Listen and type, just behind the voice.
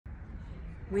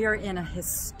We are in a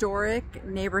historic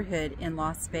neighborhood in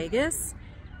Las Vegas,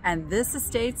 and this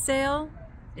estate sale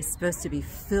is supposed to be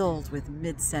filled with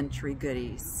mid-century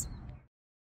goodies.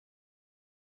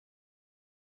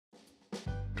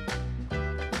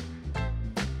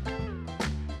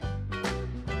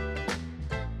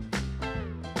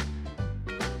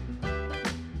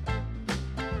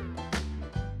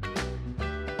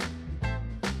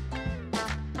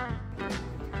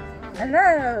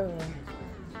 Hello!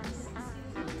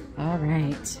 All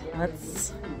right,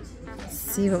 let's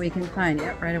see what we can find.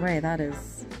 Yep, right away, that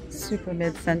is super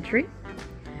mid-century.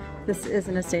 This is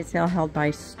an estate sale held by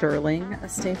Sterling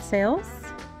Estate Sales.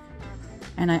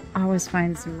 And I always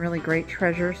find some really great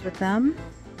treasures with them.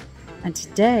 And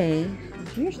today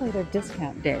is usually their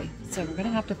discount day. So we're gonna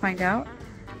have to find out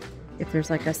if there's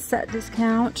like a set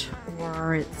discount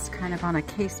or it's kind of on a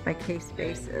case-by-case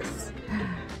basis.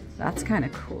 That's kind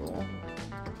of cool.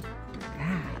 Look at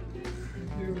that.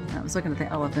 I was looking at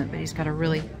the elephant, but he's got a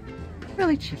really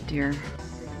cheap deer.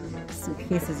 Some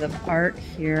pieces of art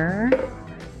here.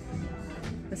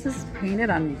 This is painted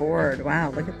on board.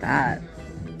 Wow, look at that.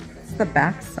 It's the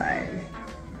back side.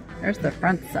 There's the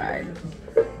front side.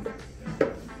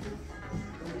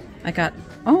 I got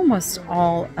almost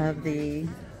all of the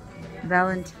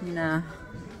Valentina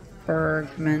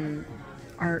Bergman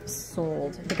art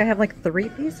sold. I think I have like 3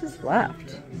 pieces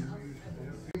left.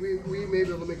 We may be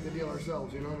able to make the deal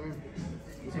ourselves, you know what I mean?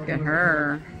 Look at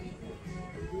her.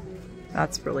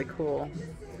 That's really cool.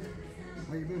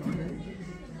 How you been, okay?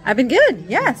 I've been good,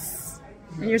 yes.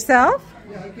 And yourself?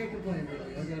 Yeah, I can't complain,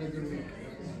 really. I got a good week.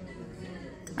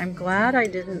 I'm glad I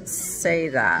didn't say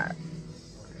that.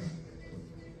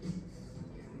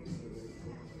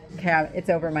 Okay, it's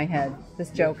over my head.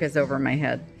 This joke is over my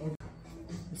head.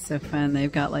 It's so fun.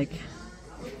 They've got like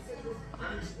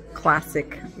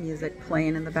classic music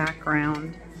playing in the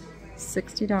background.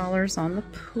 $60 on the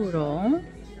poodle.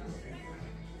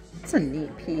 It's a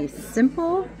neat piece.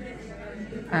 Simple,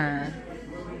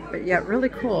 but yet really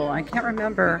cool. I can't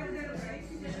remember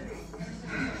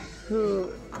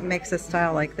who makes a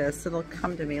style like this. It'll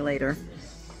come to me later.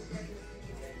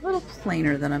 A little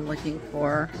plainer than I'm looking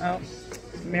for. Oh,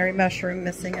 Mary Mushroom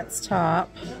missing its top.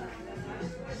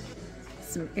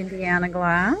 Some Indiana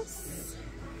glass.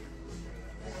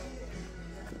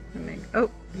 Oh,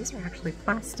 these are actually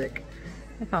plastic.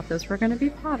 I thought those were going to be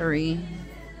pottery.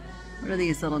 What are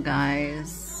these little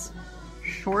guys?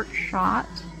 Short shot.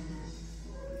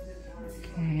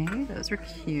 Okay, those are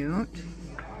cute.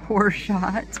 Poor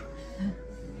shot.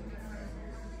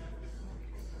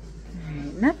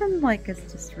 Right, nothing like is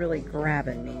just really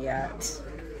grabbing me yet.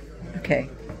 Okay,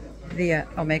 the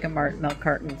Omega Mart milk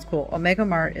carton's cool. Omega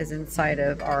Mart is inside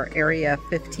of our area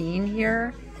 15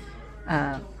 here.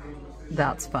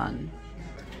 That's fun.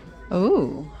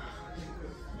 Oh,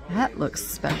 that looks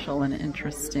special and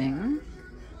interesting.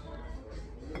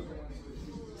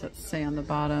 What's that say on the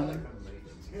bottom?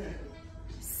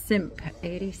 Simp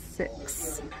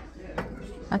 86.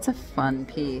 That's a fun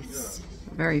piece.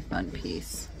 Very fun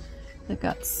piece. They've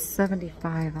got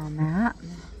 75 on that.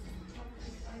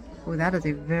 Oh, that is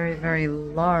a very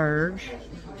large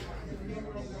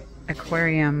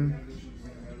aquarium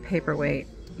paperweight.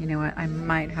 You know what? I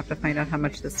might have to find out how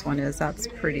much this one is. That's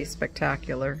pretty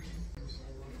spectacular.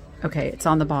 Okay, it's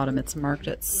on the bottom. It's marked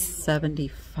at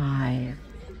 75.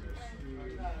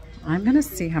 I'm gonna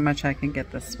see how much I can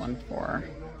get this one for.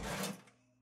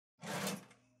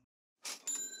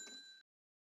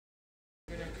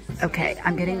 Okay,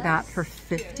 I'm getting that for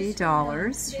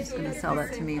 $50. She's gonna sell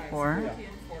that to me for.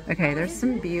 Okay, there's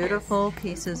some beautiful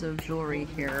pieces of jewelry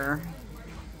here.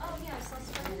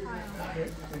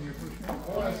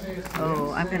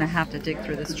 Oh, I'm gonna have to dig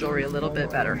through this jewelry a little bit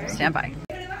better. Stand by.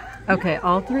 Okay,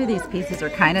 all 3 of these pieces are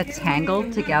kind of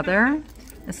tangled together.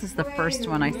 This is the first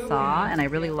one I saw, and I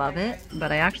really love it,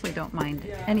 but I actually don't mind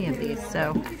any of these,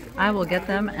 so I will get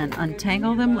them and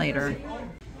untangle them later.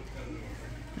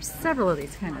 There's several of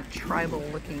these kind of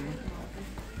tribal-looking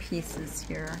pieces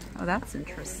here. Oh, that's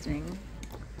interesting.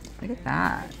 Look at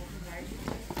that.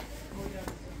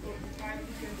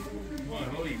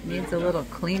 Needs a little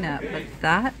cleanup, but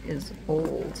that is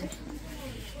old.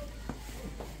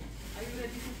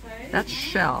 That's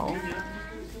shell.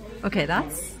 Okay,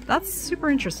 that's super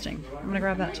interesting. I'm gonna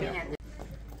grab that too.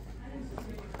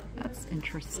 That's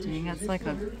interesting. It's like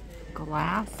a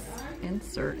glass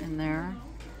insert in there.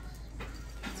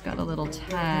 It's got a little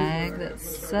tag that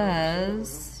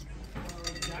says,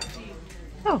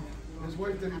 oh,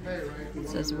 it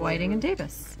says Whiting and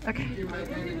Davis. Okay,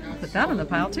 I'll put that on the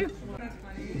pile too.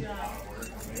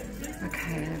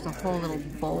 Okay, there's a whole little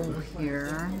bowl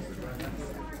here.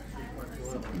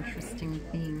 Some interesting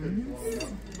things.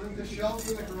 Let's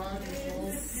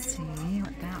see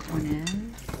what that one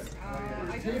is.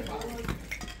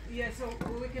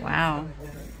 Wow.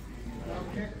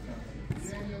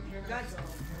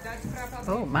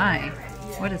 Oh my.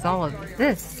 What is all of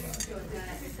this?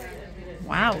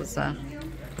 Wowza.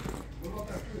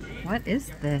 What is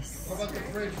this?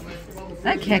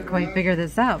 I can't quite figure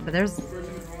this out, but there's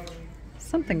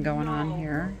something going on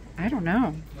here. I don't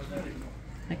know.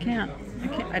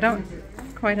 I don't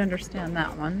quite understand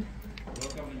that one.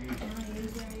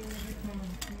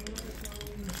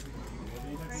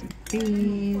 Some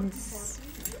beads.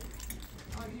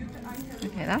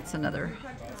 Okay, that's another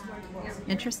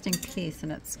interesting piece,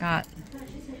 and it's got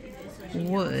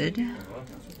wood.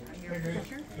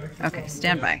 Okay,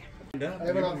 stand by.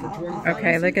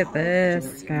 Okay, look at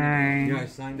this guy. Yeah, I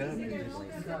signed up.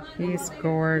 He's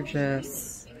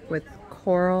gorgeous with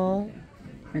coral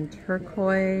and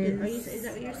turquoise. Is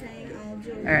that what you're saying?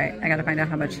 All right, I gotta find out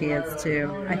how much he is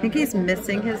too. I think he's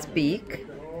missing his beak,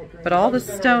 but all the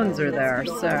stones are there,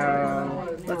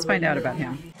 so let's find out about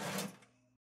him.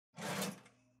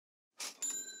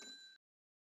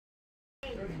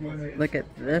 Look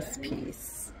at this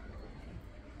piece.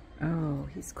 Oh,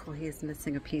 he's cool. He is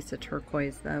missing a piece of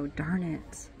turquoise though. Darn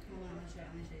it.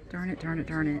 Darn it, darn it,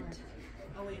 darn it.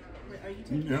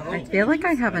 I feel like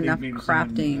I have enough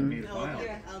crafting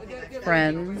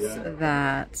friends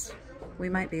that we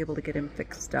might be able to get him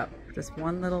fixed up. Just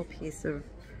one little piece of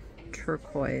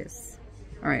turquoise.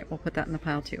 All right, we'll put that in the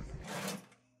pile too.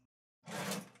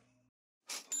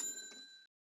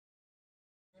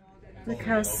 Look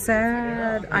how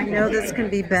sad. I know this can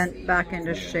be bent back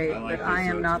into shape, but I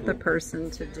am not the person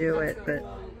to do it. But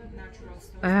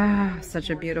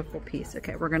such a beautiful piece.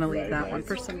 Okay, we're gonna leave that one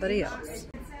for somebody else.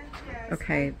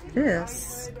 Okay,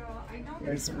 this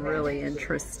is really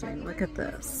interesting. Look at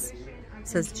this. It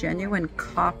says genuine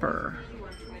copper.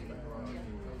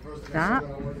 That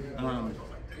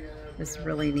is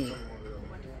really neat.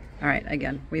 All right,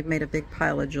 again, we've made a big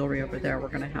pile of jewelry over there. We're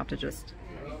gonna have to just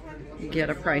get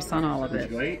a price on all of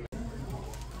it.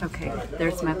 Okay,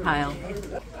 there's my pile.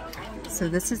 So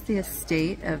this is the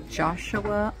estate of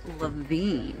Joshua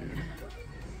Levine.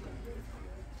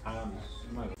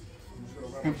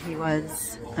 And he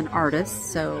was an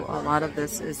artist, so a lot of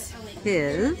this is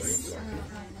his.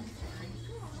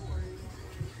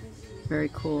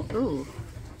 Very cool. Ooh,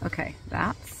 okay,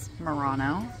 that's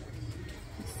Murano.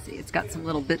 Let's see, it's got some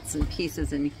little bits and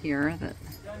pieces in here that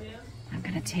I'm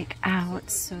gonna take out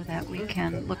so that we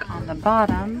can look on the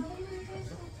bottom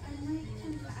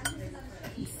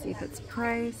and see if it's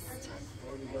priced.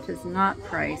 It is not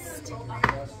priced,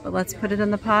 but let's put it in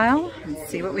the pile and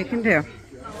see what we can do.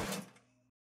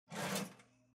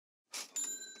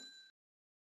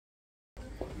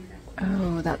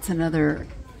 Oh, that's another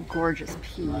gorgeous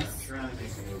piece.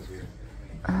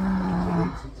 I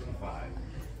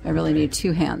really need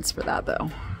two hands for that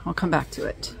though. I'll come back to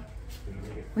it.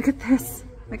 Look at this.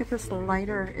 Look at this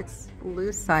lighter. It's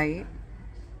lucite.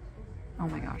 Oh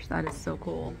my gosh, that is so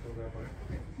cool.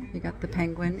 You got the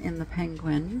penguin in the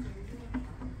penguin.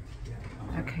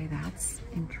 Okay, that's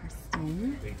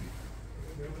interesting.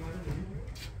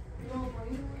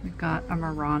 We've got a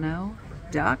Murano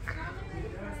duck.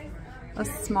 A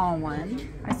small one.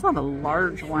 I saw the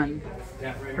large one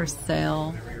for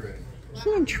sale.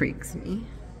 He intrigues me.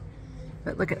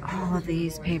 But look at all of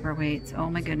these paperweights. Oh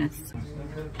my goodness.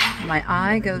 My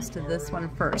eye goes to this one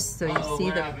first. So you see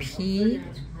the P.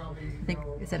 I think,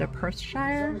 is it a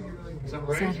Perthshire? Is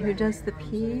that who does the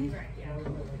P?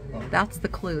 That's the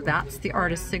clue. That's the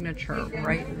artist's signature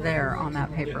right there on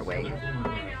that paperweight.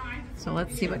 So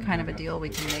let's see what kind of a deal we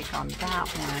can make on that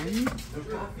one.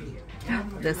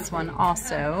 This one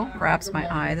also grabs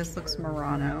my eye. This looks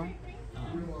Murano.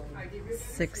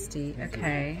 60.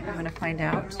 Okay, I'm gonna find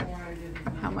out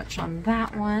how much on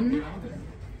that one.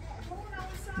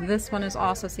 This one is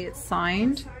also, see, it's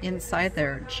signed inside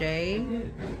there, J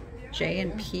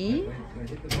and P.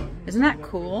 Isn't that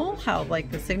cool? How like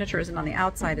the signature isn't on the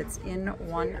outside, it's in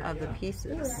one of the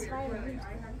pieces.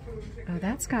 Oh,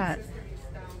 that's got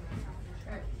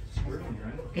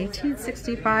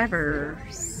 1865, or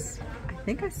I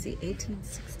think I see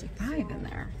 1865 in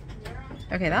there.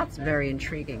 Okay, that's very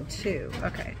intriguing too.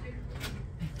 Okay,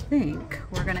 I think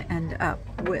we're gonna end up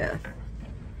with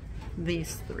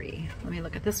these three. Let me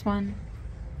look at this one.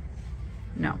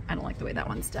 No, I don't like the way that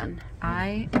one's done.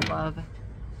 I love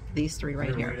these three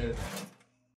right here.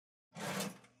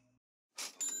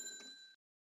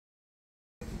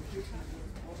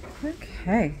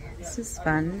 Okay, this is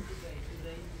fun.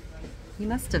 He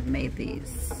must have made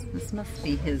these. This must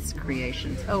be his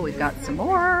creations. Oh, we've got some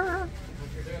more.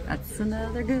 That's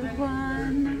another good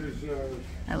one.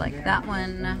 I like that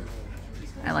one.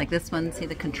 I like this one. See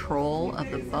the control of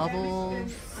the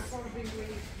bubbles.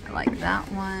 I like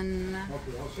that one.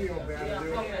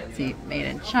 See, made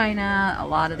in China. A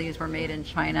lot of these were made in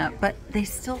China, but they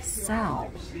still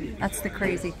sell. That's the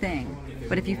crazy thing.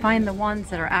 But if you find the ones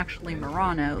that are actually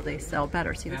Murano, they sell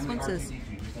better. See, this one says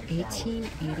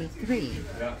 1883.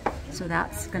 So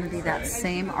that's going to be that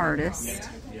same artist.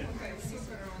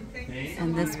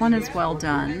 And this one is well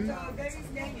done.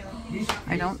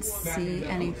 I don't see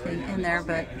anything in there,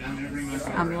 but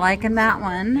I'm liking that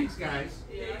one.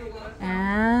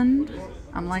 And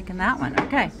I'm liking that one.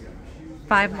 Okay,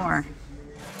 5 more.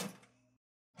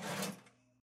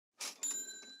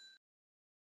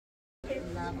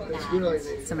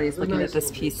 Somebody's looking at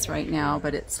this piece right now,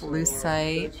 but it's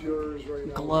lucite,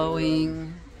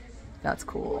 glowing. That's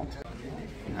cool.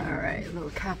 All right, little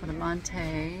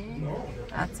Capodimonte.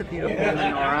 That's a beautiful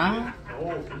menorah.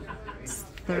 It's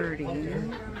 30.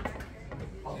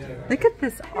 Look at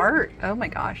this art. Oh my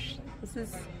gosh, this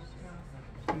is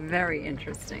very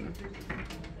interesting.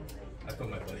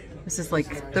 This is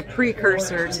like the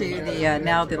precursor to the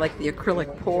now the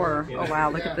acrylic pour. Oh wow,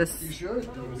 look at this.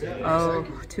 Oh,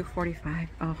 $245.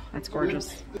 Oh, that's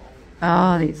gorgeous.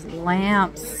 Oh, these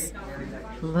lamps.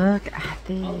 Look at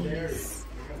these.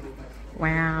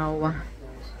 Wow.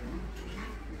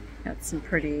 Got some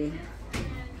pretty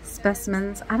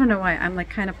specimens. I don't know why I'm like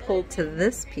kind of pulled to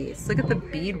this piece. Look at the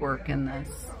beadwork in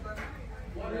this.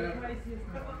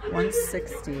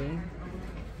 $160.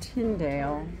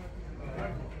 Tyndale.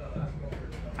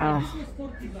 Oh,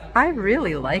 I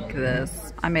really like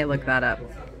this. I may look that up.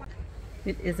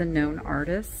 It is a known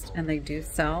artist, and they do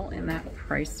sell in that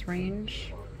price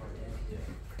range.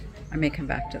 I may come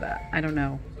back to that. I don't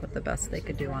know what the best they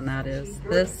could do on that is.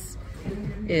 This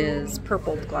is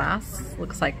purpled glass.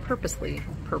 Looks like purposely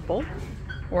purple,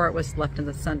 or it was left in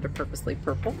the sun to purposely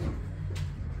purple.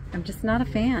 I'm just not a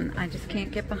fan. I just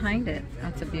can't get behind it.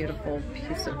 That's a beautiful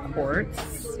piece of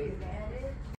quartz.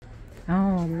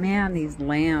 Oh man, these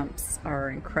lamps are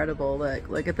incredible.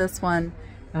 Look at this one.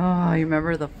 Oh, you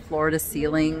remember the floor to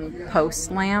ceiling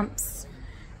post lamps?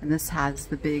 And this has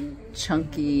the big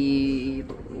chunky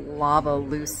lava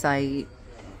lucite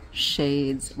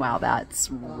shades. Wow,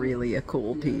 that's really a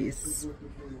cool piece.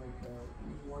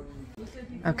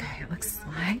 Okay, looks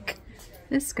like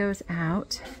this goes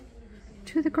out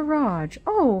to the garage.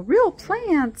 Oh, real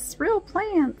plants, real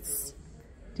plants.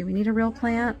 Do we need a real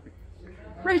plant?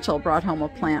 Rachel brought home a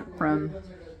plant from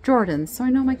Jordan, so I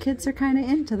know my kids are kind of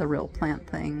into the real plant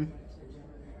thing.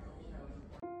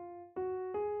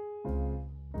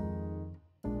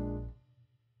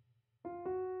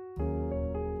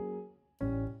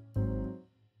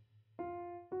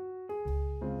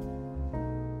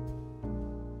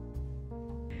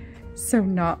 So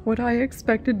not what I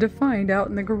expected to find out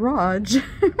in the garage.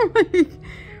 Like,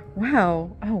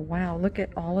 wow. Oh wow, look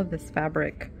at all of this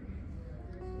fabric.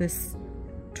 This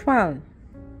toile,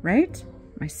 right?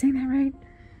 Am I saying that right?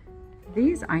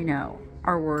 These, I know,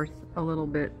 are worth a little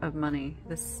bit of money.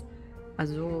 This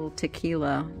Azul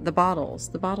tequila, the bottles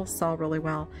sell really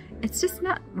well. It's just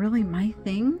not really my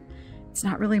thing. It's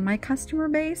not really my customer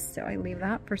base, so I leave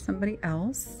that for somebody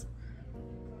else.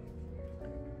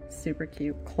 Super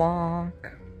cute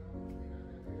clock.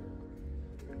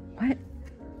 What?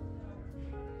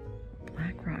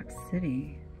 Black Rock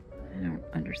City. I don't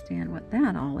understand what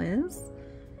that all is.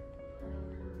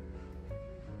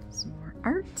 Some more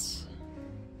art.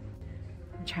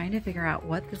 I'm trying to figure out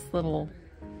what this little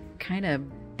kind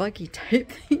of buggy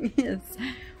type thing is.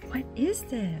 What is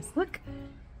this? Look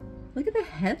at the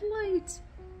headlight.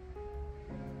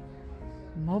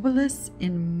 Mobilis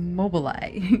Immobile.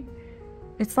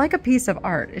 It's like a piece of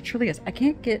art. It truly is. I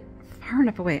can't get far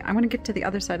enough away. I want to get to the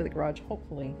other side of the garage,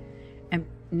 hopefully. And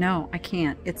no, I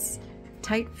can't. It's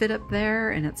tight fit up there,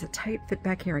 and it's a tight fit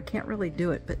back here. I can't really do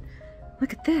it, but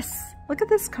look at this. Look at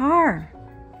this car.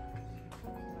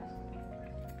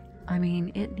 I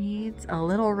mean, it needs a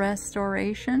little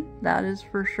restoration, that is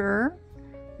for sure.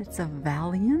 It's a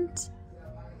Valiant.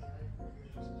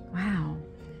 Wow.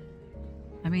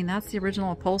 I mean, that's the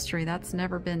original upholstery. That's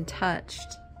never been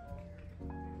touched.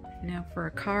 You know, for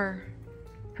a car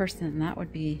person, that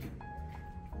would be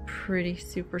pretty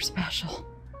super special.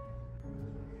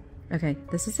 Okay,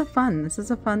 this is a fun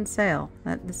sale.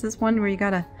 This is one where you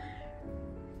gotta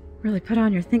really put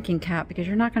on your thinking cap, because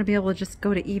you're not gonna be able to just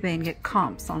go to eBay and get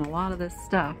comps on a lot of this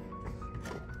stuff.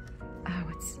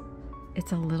 Oh,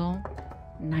 it's a little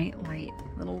nightlight,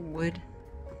 little wood.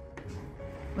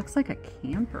 Looks like a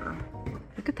camper.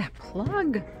 Look at that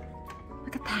plug.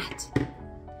 Look at that.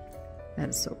 That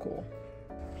is so cool.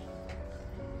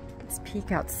 Let's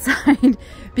peek outside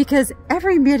because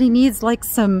everybody needs like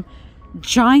some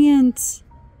giant,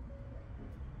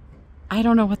 I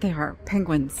don't know what they are,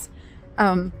 penguins.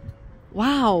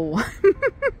 Wow.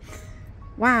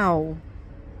 Wow.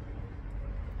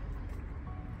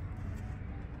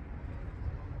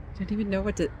 I don't even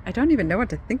know what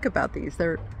to think about these.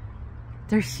 They're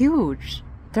huge.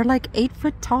 They're like 8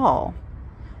 foot tall.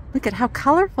 Look at how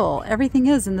colorful everything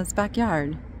is in this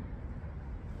backyard.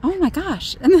 Oh my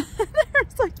gosh. And then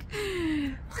there's like,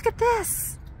 look at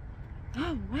this.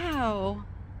 Oh, wow.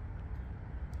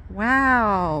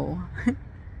 Wow.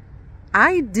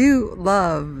 I do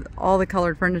love all the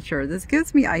colored furniture. This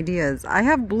gives me ideas. I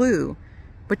have blue,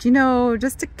 but you know,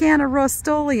 just a can of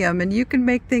Rust-Oleum and you can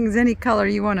make things any color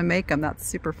you want to make them. That's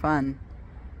super fun.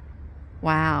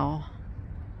 Wow.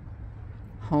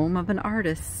 Home of an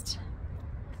artist.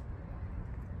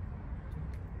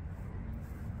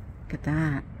 Look at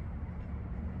that.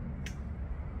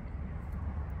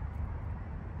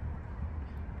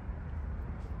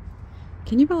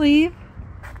 Can you believe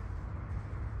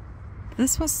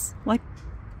this was like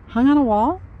hung on a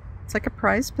wall? It's like a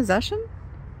prized possession.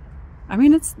 I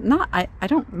mean, it's not, I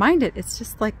don't mind it. It's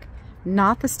just like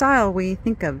not the style we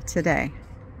think of today.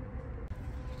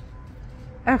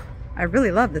 Oh, I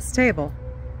really love this table.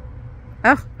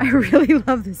 Oh, I really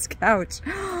love this couch.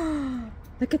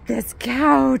 Look at this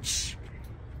couch.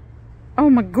 Oh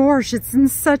my gosh, it's in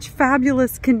such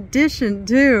fabulous condition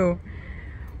too.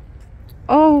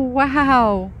 Oh,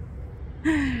 wow.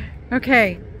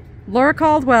 Okay, Laura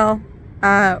Caldwell,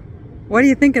 what do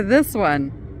you think of this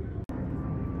one?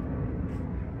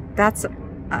 That's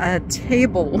a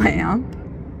table lamp.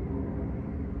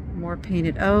 More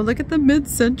painted. Oh, look at the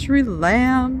mid-century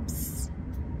lamps.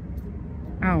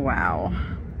 Oh, wow.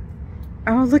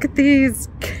 Oh, look at these.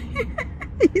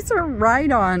 These are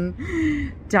right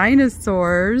on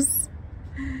dinosaurs.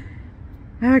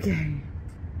 Okay.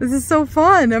 This is so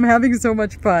fun. I'm having so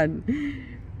much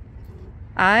fun.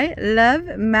 I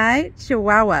love my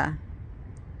Chihuahua.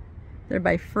 They're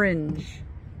by Fringe.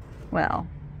 Well,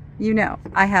 you know,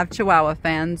 I have Chihuahua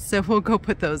fans, so we'll go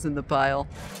put those in the pile.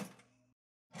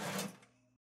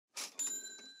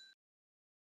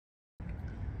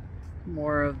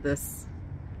 More of this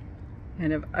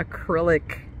kind of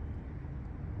acrylic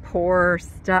pour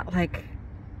stuff, like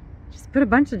just put a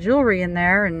bunch of jewelry in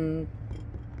there and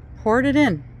poured it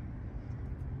in.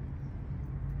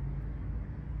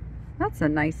 That's a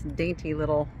nice dainty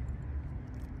little,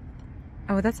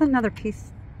 oh, that's another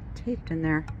piece taped in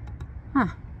there. Huh.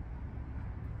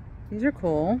 These are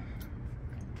cool.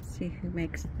 Let's see who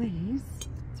makes these.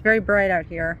 It's very bright out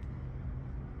here.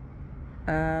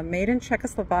 Made in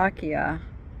Czechoslovakia.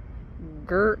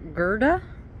 Gerda?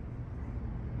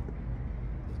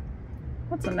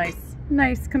 That's a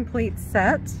nice complete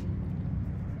set.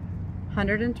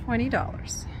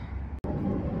 $120.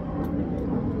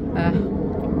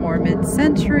 More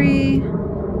mid-century.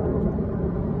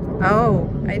 Oh,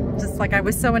 I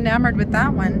was so enamored with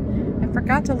that one. I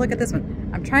forgot to look at this one.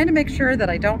 I'm trying to make sure that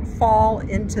I don't fall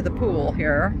into the pool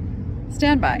here.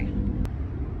 Stand by.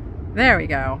 There we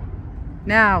go.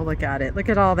 Now look at it. Look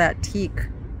at all that teak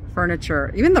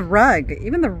furniture. Even the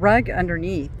rug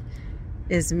underneath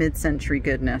is mid-century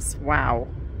goodness. Wow.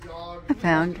 I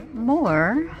found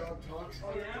more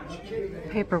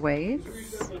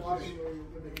paperweights.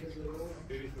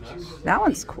 That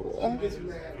one's cool.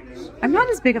 I'm not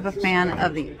as big of a fan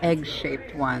of the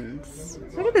egg-shaped ones.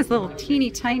 Look at this little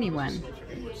teeny tiny one.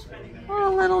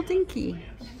 Oh, little dinky.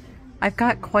 I've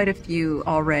got quite a few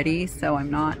already, so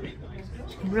I'm not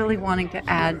really wanting to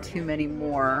add too many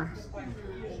more.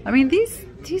 I mean, these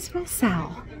will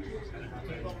sell.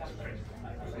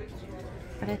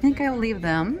 But I think I'll leave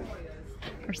them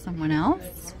for someone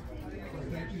else.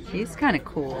 He's kind of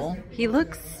cool. He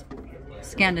looks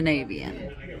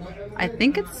Scandinavian. I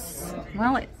think it's,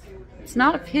 well, it's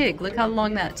not a pig. Look how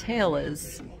long that tail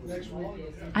is.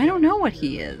 I don't know what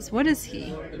he is. What is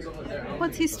he?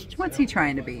 What's he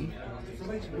trying to be?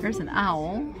 There's an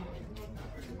owl.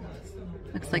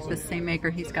 Looks like the same maker.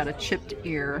 He's got a chipped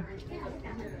ear.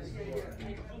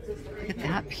 Look at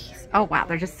that piece. Oh wow,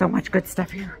 there's just so much good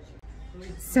stuff here.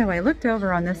 So I looked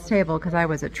over on this table because I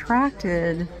was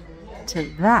attracted to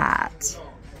that.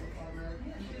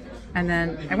 And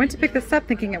then I went to pick this up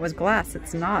thinking it was glass.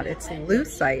 It's not. It's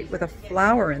lucite with a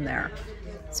flower in there.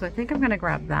 So I think I'm going to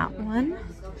grab that one.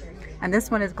 And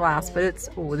this one is glass, but it's,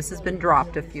 oh, this has been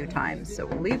dropped a few times. So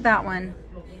we'll leave that one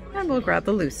and we'll grab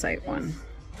the lucite one.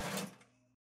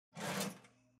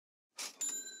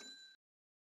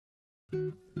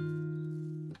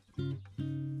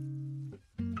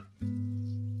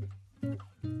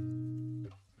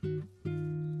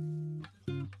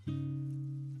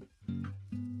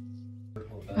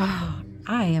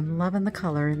 I am loving the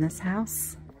color in this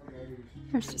house.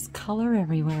 There's just color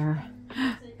everywhere.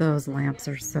 Those lamps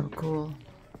are so cool.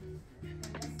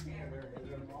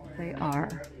 They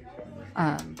are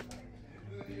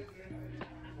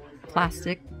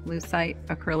plastic, lucite,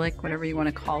 acrylic, whatever you want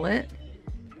to call it.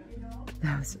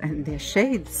 Those, and the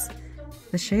shades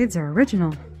are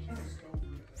original.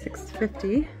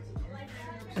 $6.50.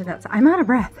 Oh, I'm out of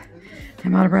breath.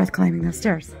 I'm out of breath climbing those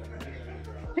stairs.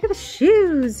 Look at the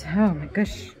shoes. Oh my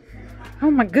gosh.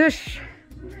 Oh my gosh.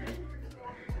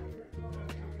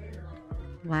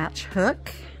 Latch hook.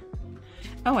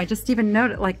 Oh, I just even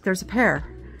noted, like, there's a pair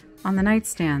on the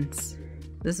nightstands.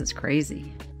 This is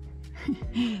crazy.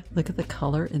 Look at the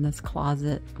color in this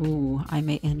closet. Ooh, I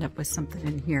may end up with something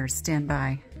in here. Stand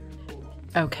by.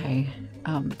 Okay,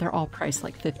 they're all priced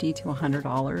like $50 to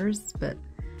 $100, but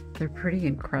they're pretty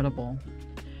incredible.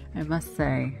 I must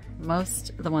say, most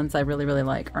of the ones I really, really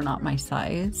like are not my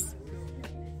size.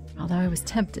 Although I was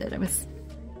tempted. I was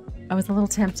a little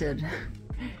tempted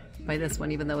by this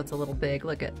one, even though it's a little big.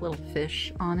 Look at little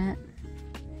fish on it.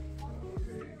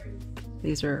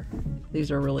 These are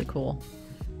really cool.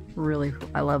 Really,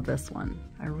 I love this one.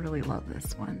 I really love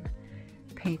this one.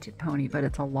 Painted pony, but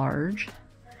it's a large.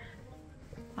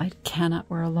 I cannot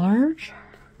wear a large.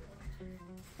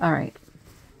 All right,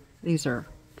 these are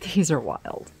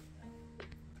wild.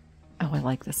 Oh, I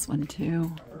like this one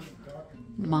too.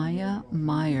 Maya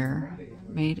Meyer,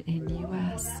 made in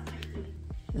US.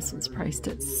 This one's priced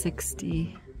at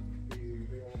 $60.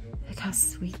 Look how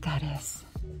sweet that is.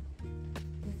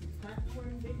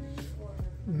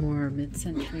 More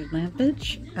mid-century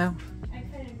lampage. Oh,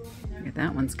 look at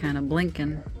that one's kind of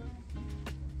blinking.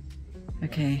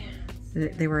 Okay,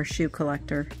 they were a shoe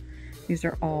collector. These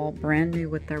are all brand new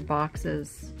with their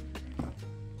boxes.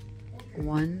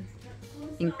 One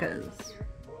Incas.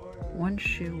 One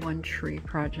shoe, one tree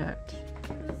project.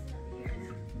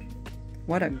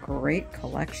 What a great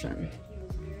collection.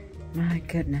 My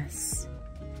goodness.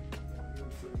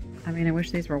 I mean, I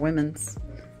wish these were women's.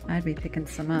 I'd be picking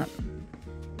some up.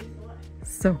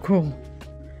 So cool.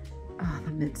 Oh,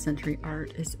 the mid-century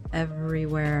art is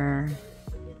everywhere.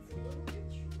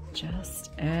 Just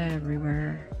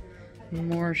everywhere.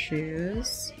 More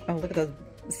shoes. Oh, look at those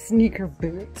sneaker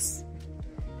boots.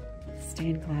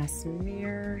 Stained glass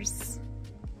mirrors.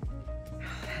 Oh,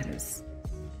 that is...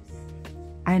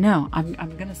 I know, I'm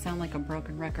gonna sound like a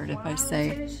broken record if I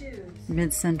say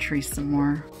mid-century some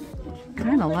more.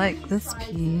 Kind of like this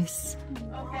piece.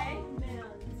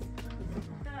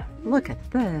 Look at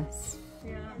this.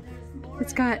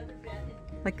 It's got,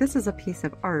 like, this is a piece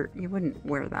of art. You wouldn't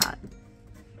wear that.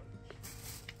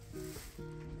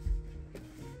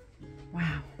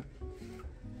 Wow.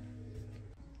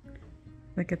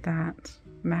 Look at that.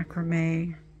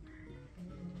 Macrame.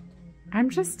 I'm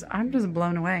just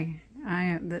blown away.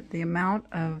 The amount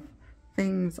of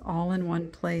things all in one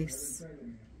place.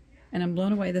 And I'm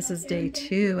blown away. This is day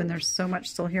 2 and there's so much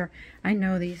still here. I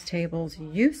know these tables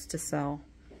used to sell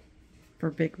for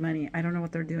big money. I don't know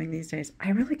what they're doing these days. I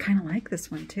really kind of like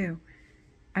this one too.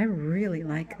 I really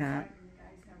like that.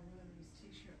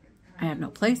 I have no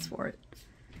place for it.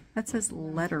 That says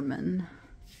Letterman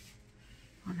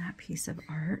on that piece of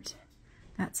art.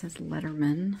 That says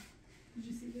Letterman.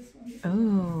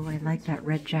 Oh, I like that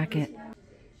red jacket.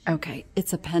 Okay,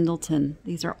 it's a Pendleton.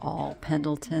 These are all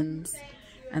Pendletons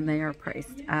and they are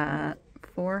priced at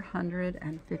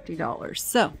 $450.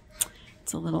 So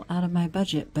it's a little out of my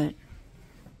budget, but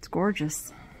it's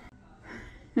gorgeous.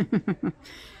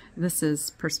 This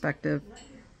is perspective.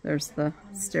 There's the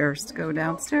stairs to go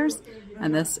downstairs,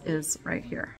 and this is right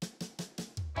here.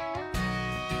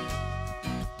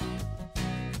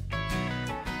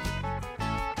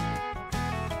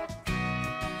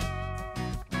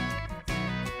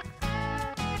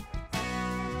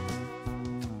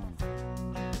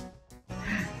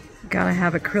 Gotta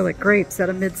have acrylic grapes at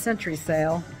a mid-century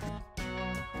sale.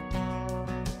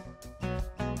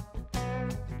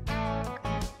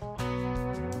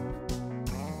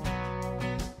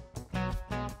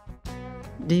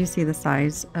 Do you see the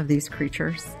size of these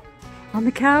creatures on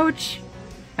the couch?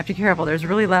 I have to be careful. There's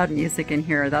really loud music in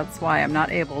here. That's why I'm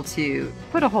not able to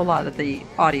put a whole lot of the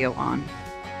audio on.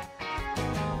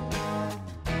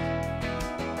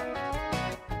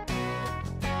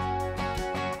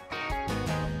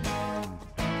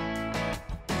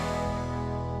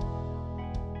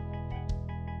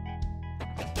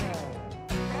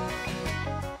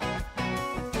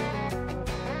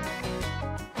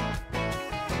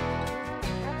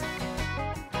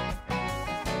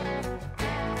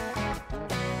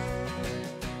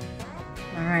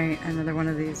 Alright, another one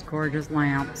of these gorgeous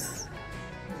lamps.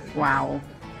 Wow.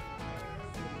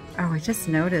 Oh, I just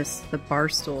noticed the bar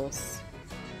stools.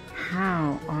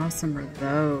 How awesome are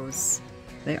those?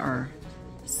 They are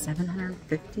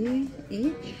 $750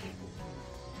 each.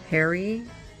 Harry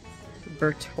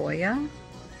Bertoya.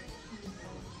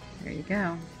 There you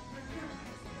go.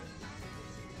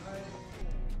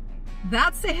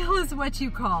 That sale is what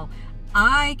you call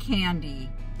eye candy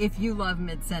if you love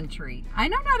mid-century. I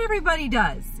know not everybody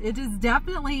does. It is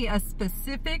definitely a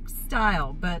specific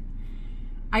style, but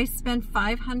I spent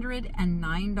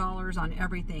 $509 on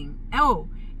everything. Oh,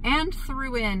 and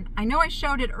threw in, I know I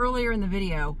showed it earlier in the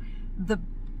video,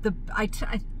 I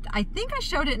think I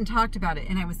showed it and talked about it,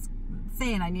 and I was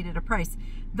saying I needed a price.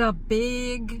 The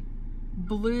big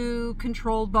blue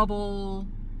controlled bubble,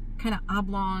 kind of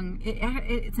oblong,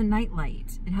 it's a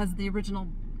nightlight. It has the original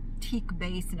teak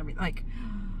base and everything. Like,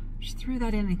 she threw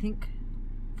that in, I think,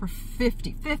 for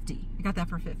 50. I got that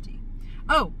for 50.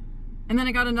 Oh, and then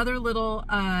I got another little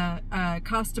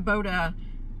Costa Boda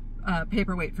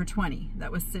paperweight for 20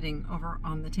 that was sitting over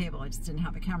on the table. I just didn't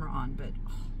have a camera on, but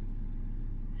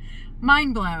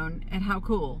mind blown at how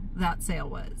cool that sale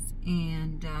was.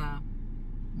 And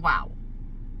wow.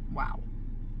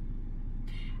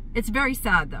 It's very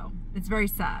sad though. It's very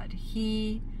sad.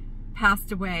 He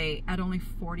passed away at only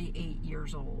 48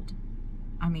 years old.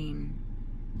 I mean,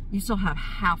 you still have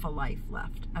half a life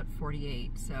left at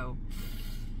 48. So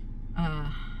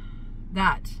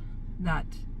that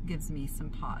gives me some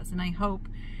pause. And I hope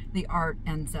the art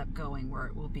ends up going where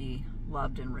it will be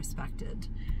loved and respected.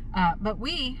 But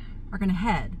we are going to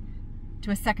head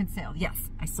to a second sale. Yes,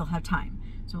 I still have time.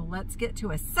 So let's get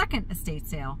to a second estate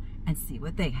sale and see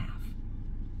what they have.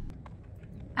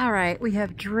 All right, we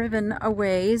have driven a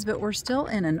ways, but we're still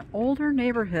in an older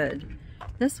neighborhood.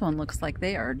 This one looks like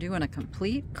they are doing a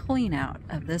complete clean out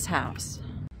of this house.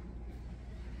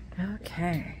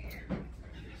 Okay.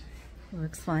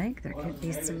 Looks like there could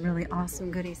be some really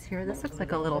awesome goodies here. This looks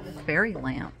like a little fairy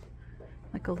lamp.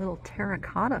 Like a little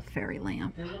terracotta fairy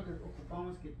lamp.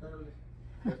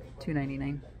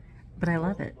 $2.99. But I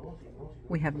love it.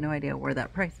 We have no idea where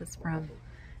that price is from.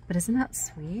 But isn't that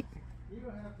sweet?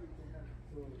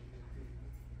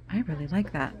 I really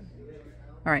like that.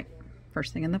 All right,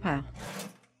 first thing in the pile.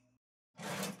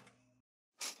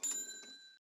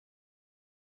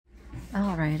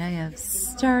 All right, I have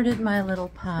started my little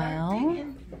pile.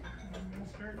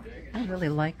 I really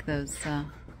like those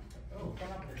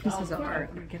pieces of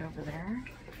art. Let me get over there.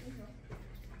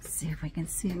 See if we can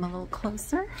see them a little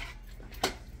closer.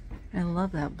 I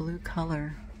love that blue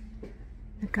color.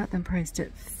 I've got them priced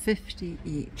at $50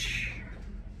 each.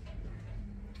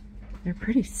 They're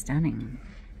pretty stunning.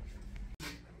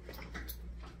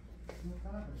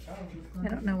 I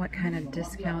don't know what kind of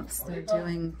discounts they're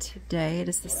doing today. It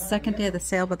is the second day of the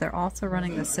sale, but they're also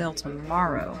running the sale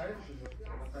tomorrow.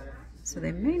 So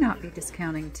they may not be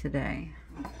discounting today.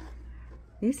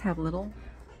 These have little,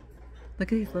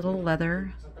 look at these little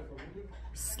leather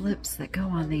slips that go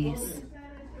on these.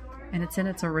 And it's in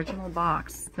its original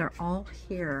box. They're all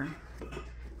here.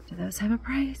 Do those have a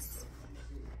price?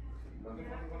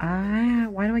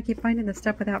 Why do I keep finding this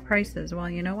stuff without prices? Well,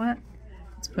 you know what?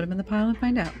 Let's put them in the pile and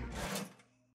find out.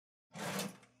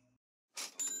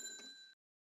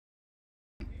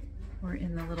 We're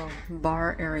in the little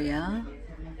bar area.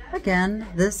 Again,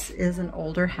 this is an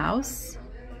older house,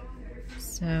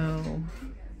 so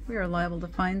we are liable to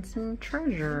find some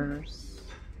treasures.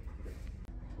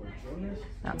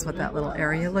 That's what that little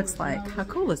area looks like. How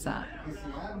cool is that?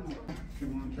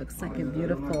 Looks like a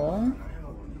beautiful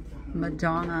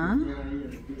Madonna.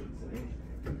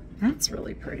 That's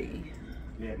really pretty.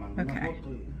 Okay.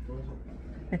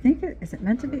 I think is it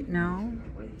meant to be? No.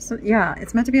 So yeah,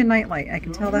 it's meant to be a nightlight. I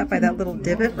can tell that by that little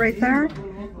divot right there.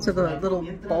 So the little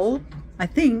bulb, I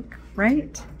think,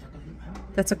 right?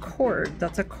 That's a cord.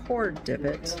 That's a cord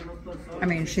divot. I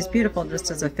mean, she's beautiful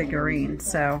just as a figurine,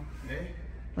 so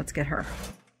let's get her.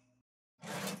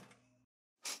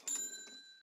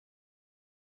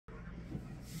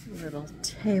 Little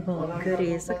table of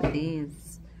goodies. Look at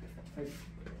these.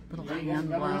 Little hand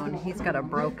blown. He's got a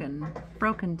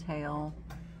broken tail.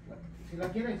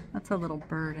 That's a little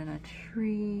bird in a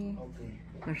tree.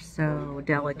 They're so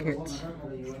delicate.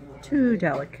 Too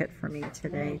delicate for me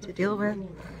today to deal with.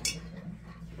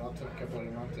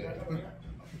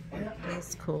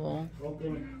 That's cool.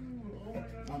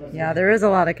 Yeah, there is a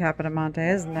lot of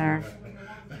Capodimonte, isn't there?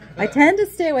 I tend to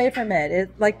stay away from it.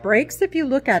 It like breaks if you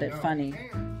look at it funny.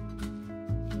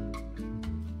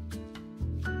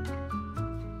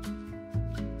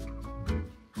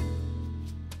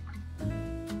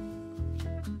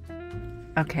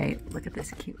 Okay, look at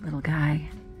this cute little guy.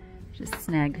 Just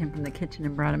snagged him from the kitchen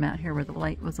and brought him out here where the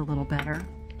light was a little better.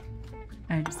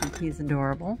 I just think he's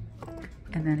adorable.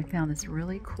 And then I found this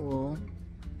really cool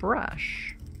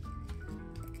brush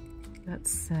that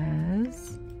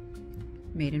says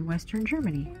made in Western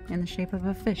Germany in the shape of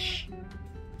a fish.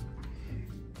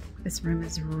 This room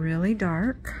is really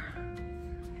dark.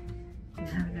 I'm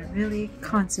having to really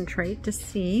concentrate to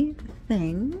see the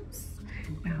things.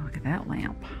 Oh, look at that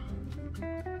lamp.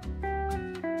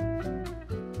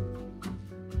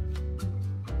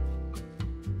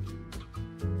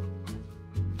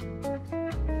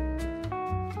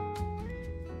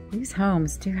 These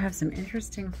homes do have some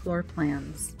interesting floor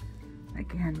plans.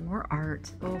 Again, more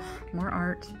art. Oh, more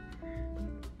art.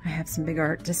 I have some big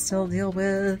art to still deal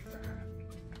with.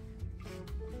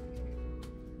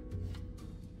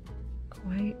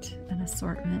 Quite an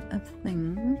assortment of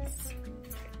things.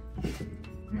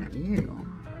 Look at you.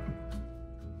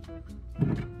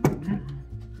 Wow.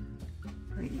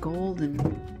 Pretty golden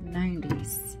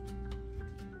 90s.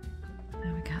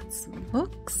 Now we got some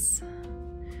books.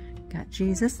 Got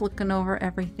Jesus looking over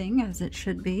everything as it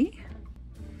should be.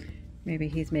 Maybe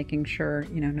he's making sure,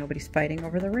 you know, nobody's fighting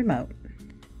over the remote.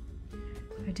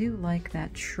 I do like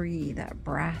that tree, that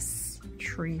brass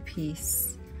tree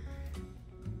piece.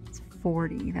 It's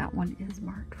 40. That one is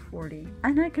marked 40.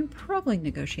 And I can probably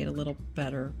negotiate a little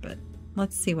better, but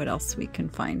let's see what else we can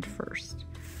find first.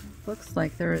 Looks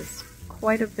like there is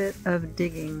quite a bit of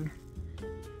digging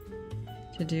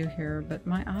to do here, but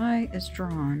my eye is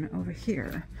drawn over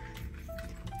here.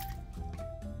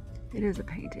 It is a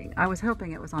painting. I was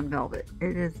hoping it was on velvet.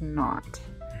 It is not.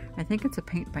 I think it's a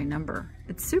paint by number.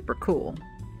 It's super cool,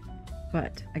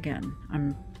 but again,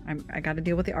 I got to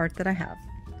deal with the art that I have.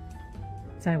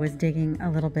 So I was digging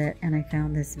a little bit and I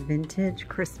found this vintage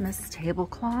Christmas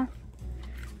tablecloth.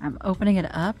 I'm opening it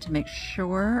up to make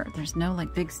sure there's no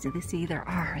like big, see,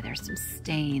 there's some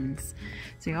stains.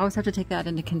 So you always have to take that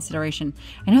into consideration.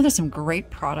 I know there's some great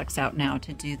products out now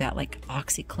to do that, like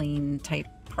OxyClean type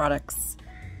products.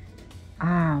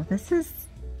 Oh, this is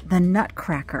the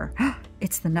Nutcracker.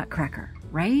 It's the Nutcracker,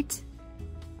 right?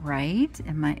 Right?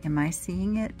 Am I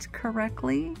seeing it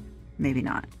correctly? Maybe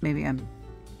not. Maybe I'm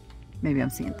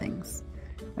seeing things.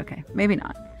 Okay, maybe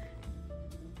not.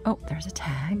 Oh, there's a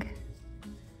tag.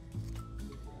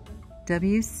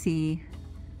 WC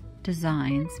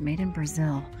Designs, made in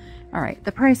Brazil. All right,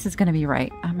 the price is going to be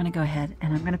right. I'm going to go ahead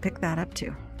and I'm going to pick that up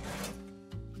too.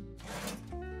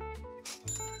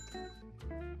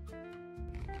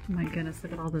 Oh my goodness,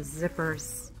 look at all the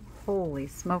zippers. Holy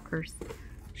smokers.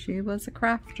 She was a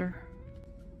crafter.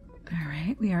 All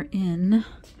right, we are in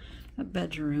a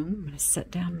bedroom. I'm going to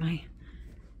set down my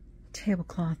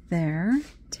tablecloth there.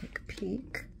 Take a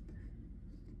peek.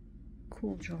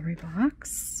 Cool jewelry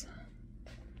box.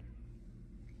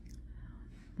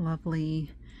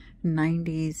 Lovely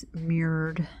 90s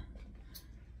mirrored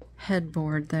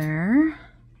headboard there.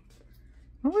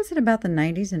 What was it about the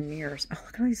 90s and mirrors? Oh,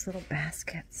 look at all these little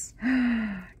baskets.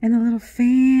 And the little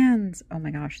fans. Oh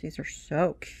my gosh, these are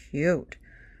so cute.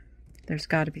 There's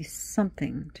got to be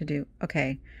something to do.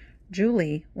 Okay,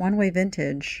 Julie, One Way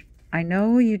Vintage. I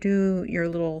know you do your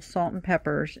little salt and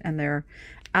peppers, and they're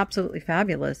absolutely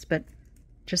fabulous, but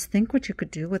just think what you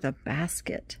could do with a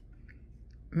basket.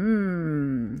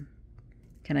 Can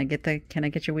I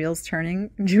get your wheels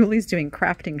turning? Julie's doing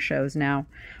crafting shows now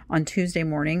on Wednesday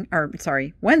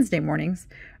mornings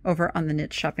over on the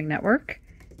Knit Shopping Network.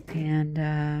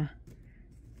 And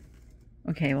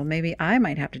okay, well maybe I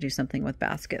might have to do something with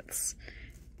baskets.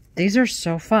 These are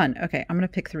so fun. Okay, I'm going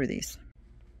to pick through these.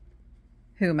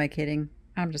 Who am I kidding?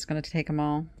 I'm just going to take them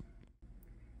all.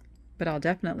 But I'll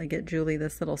definitely get Julie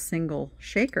this little single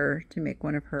shaker to make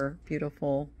one of her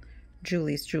beautiful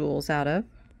Julie's Jewels out of.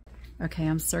 Okay,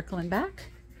 I'm circling back.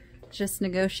 Just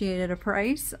negotiated a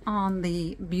price on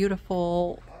the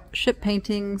beautiful ship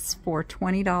paintings for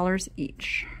 $20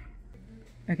 each.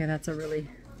 Okay, that's a really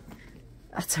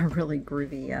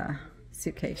groovy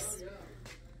suitcase.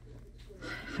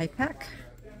 High pack.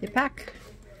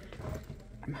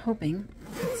 I'm hoping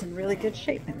it's in really good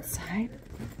shape inside.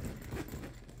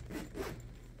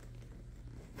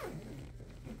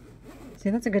 See,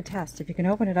 that's a good test. If you can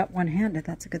open it up one-handed,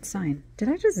 that's a good sign. Did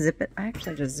I just zip it? I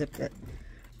actually just zipped it.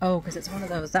 Oh, because it's one of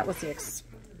those. That was the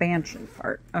expansion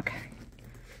part. Okay.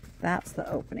 That's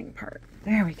the opening part.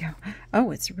 There we go. Oh,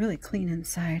 it's really clean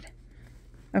inside.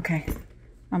 Okay.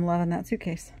 I'm loving that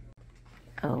suitcase.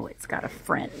 Oh, it's got a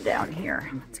friend down here.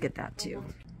 Let's get that too.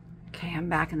 Okay, I'm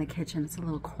back in the kitchen. It's a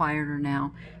little quieter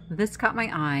now. This caught my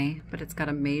eye, but it's got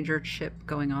a major chip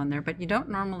going on there. But you don't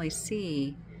normally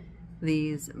see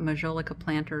these majolica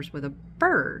planters with a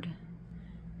bird.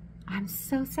 I'm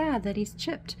so sad that he's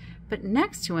chipped. But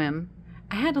next to him,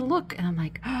 I had to look and I'm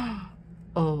like, oh,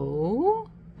 Oh,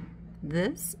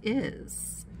 this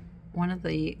is one of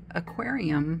the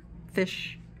aquarium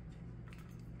fish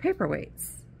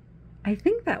paperweights. I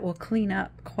think that will clean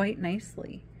up quite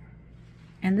nicely.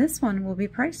 And this one will be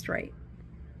priced right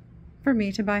for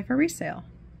me to buy for resale.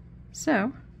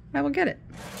 So I will get it.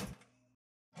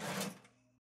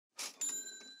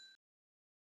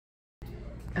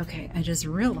 Okay, I just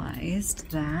realized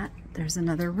that there's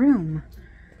another room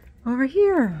over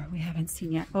here we haven't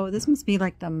seen yet. Oh, this must be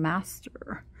like the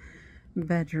master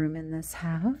bedroom in this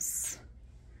house.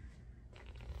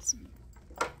 Some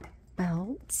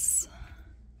belts,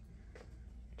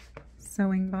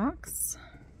 sewing box,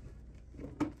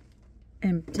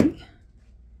 empty.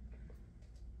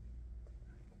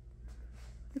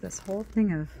 Look at this whole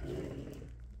thing of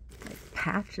like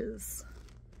patches.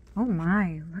 Oh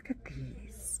my, look at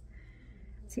these.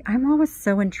 See, I'm always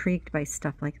so intrigued by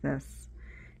stuff like this.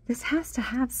 This has to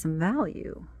have some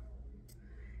value.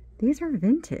 These are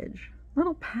vintage,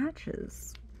 little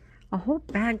patches, a whole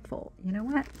bag full. You know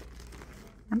what?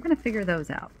 I'm gonna figure those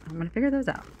out.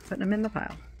 Putting them in the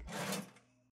pile.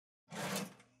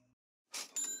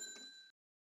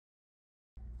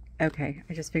 Okay,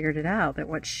 I just figured it out that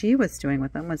what she was doing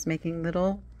with them was making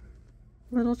little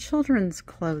children's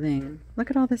clothing. Look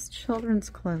at all this children's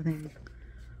clothing.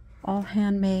 All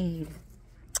handmade.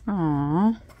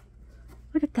 Aww.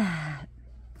 Look at that.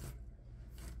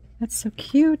 That's so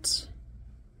cute.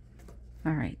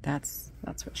 All right, that's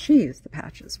what she used the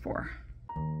patches for.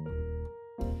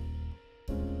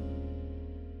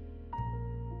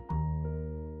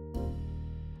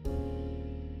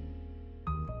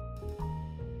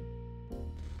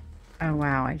 Oh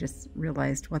wow, I just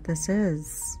realized what this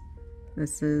is.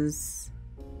 This is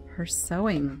her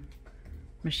sewing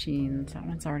machine. That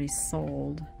one's already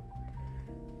sold.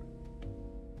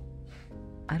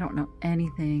 I don't know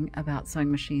anything about sewing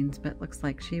machines, but it looks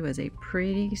like she was a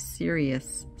pretty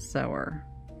serious sewer.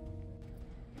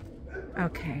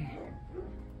 Okay,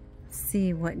 let's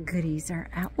see what goodies are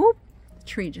out. Oop, the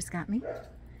tree just got me.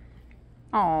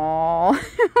 Aww,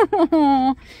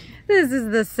 this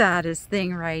is the saddest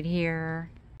thing right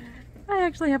here. I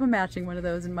actually have a matching one of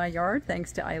those in my yard,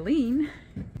 thanks to Eileen.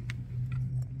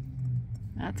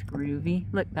 That's groovy.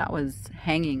 Look, that was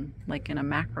hanging like in a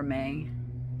macrame.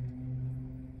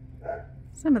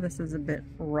 Some of this is a bit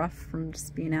rough from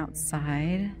just being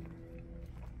outside.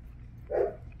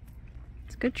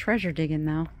 It's good treasure digging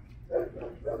though.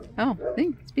 Oh,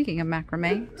 speaking of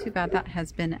macrame, too bad that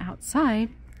has been outside.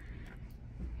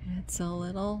 It's a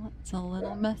little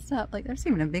messed up. Like there's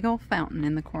even a big old fountain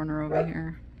in the corner over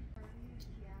here.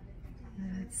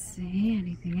 Let's see,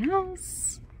 anything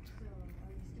else?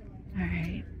 All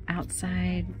right,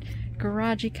 outside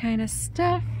garagey kind of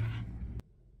stuff.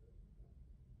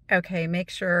 Okay, make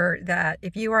sure that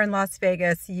if you are in Las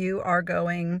Vegas, you are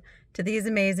going to these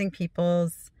amazing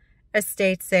people's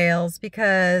estate sales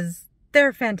because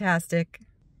they're fantastic.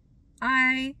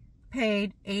 I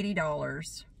paid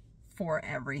 $80 for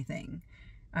everything.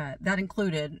 That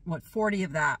included, what, 40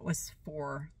 of that was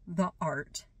for the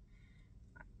art.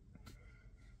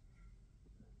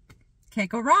 Can't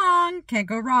go wrong, can't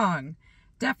go wrong.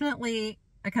 Definitely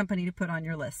a company to put on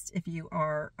your list if you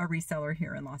are a reseller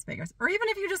here in Las Vegas, or even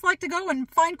if you just like to go and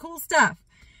find cool stuff,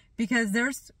 because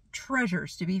there's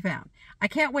treasures to be found. I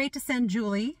can't wait to send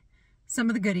Julie some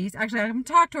of the goodies. Actually, I'm going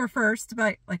to talk to her first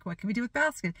about, like, what can we do with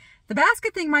basket? The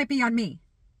basket thing might be on me.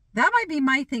 That might be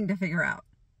my thing to figure out.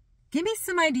 Give me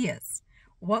some ideas.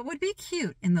 What would be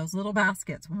cute in those little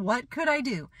baskets? What could I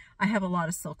do? I have a lot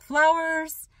of silk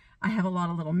flowers. I have a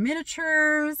lot of little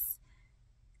miniatures.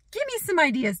 Give me some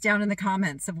ideas down in the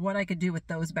comments of what I could do with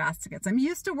those baskets. I'm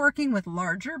used to working with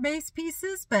larger base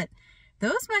pieces, but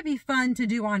those might be fun to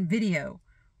do on video,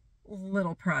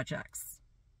 little projects.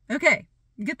 Okay,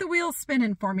 get the wheels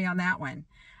spinning for me on that one.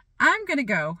 I'm gonna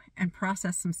go and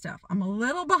process some stuff. I'm a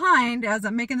little behind as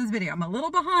I'm making this video. I'm a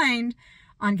little behind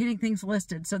on getting things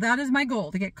listed. So that is my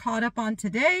goal, to get caught up on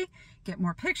today, get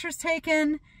more pictures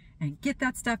taken, and get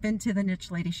that stuff into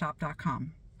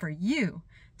thenichelady.shop.com for you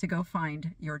to go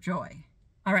find your joy.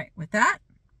 All right, with that,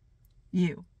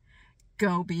 you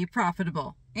go be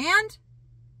profitable and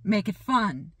make it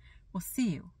fun. We'll see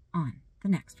you on the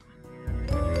next one.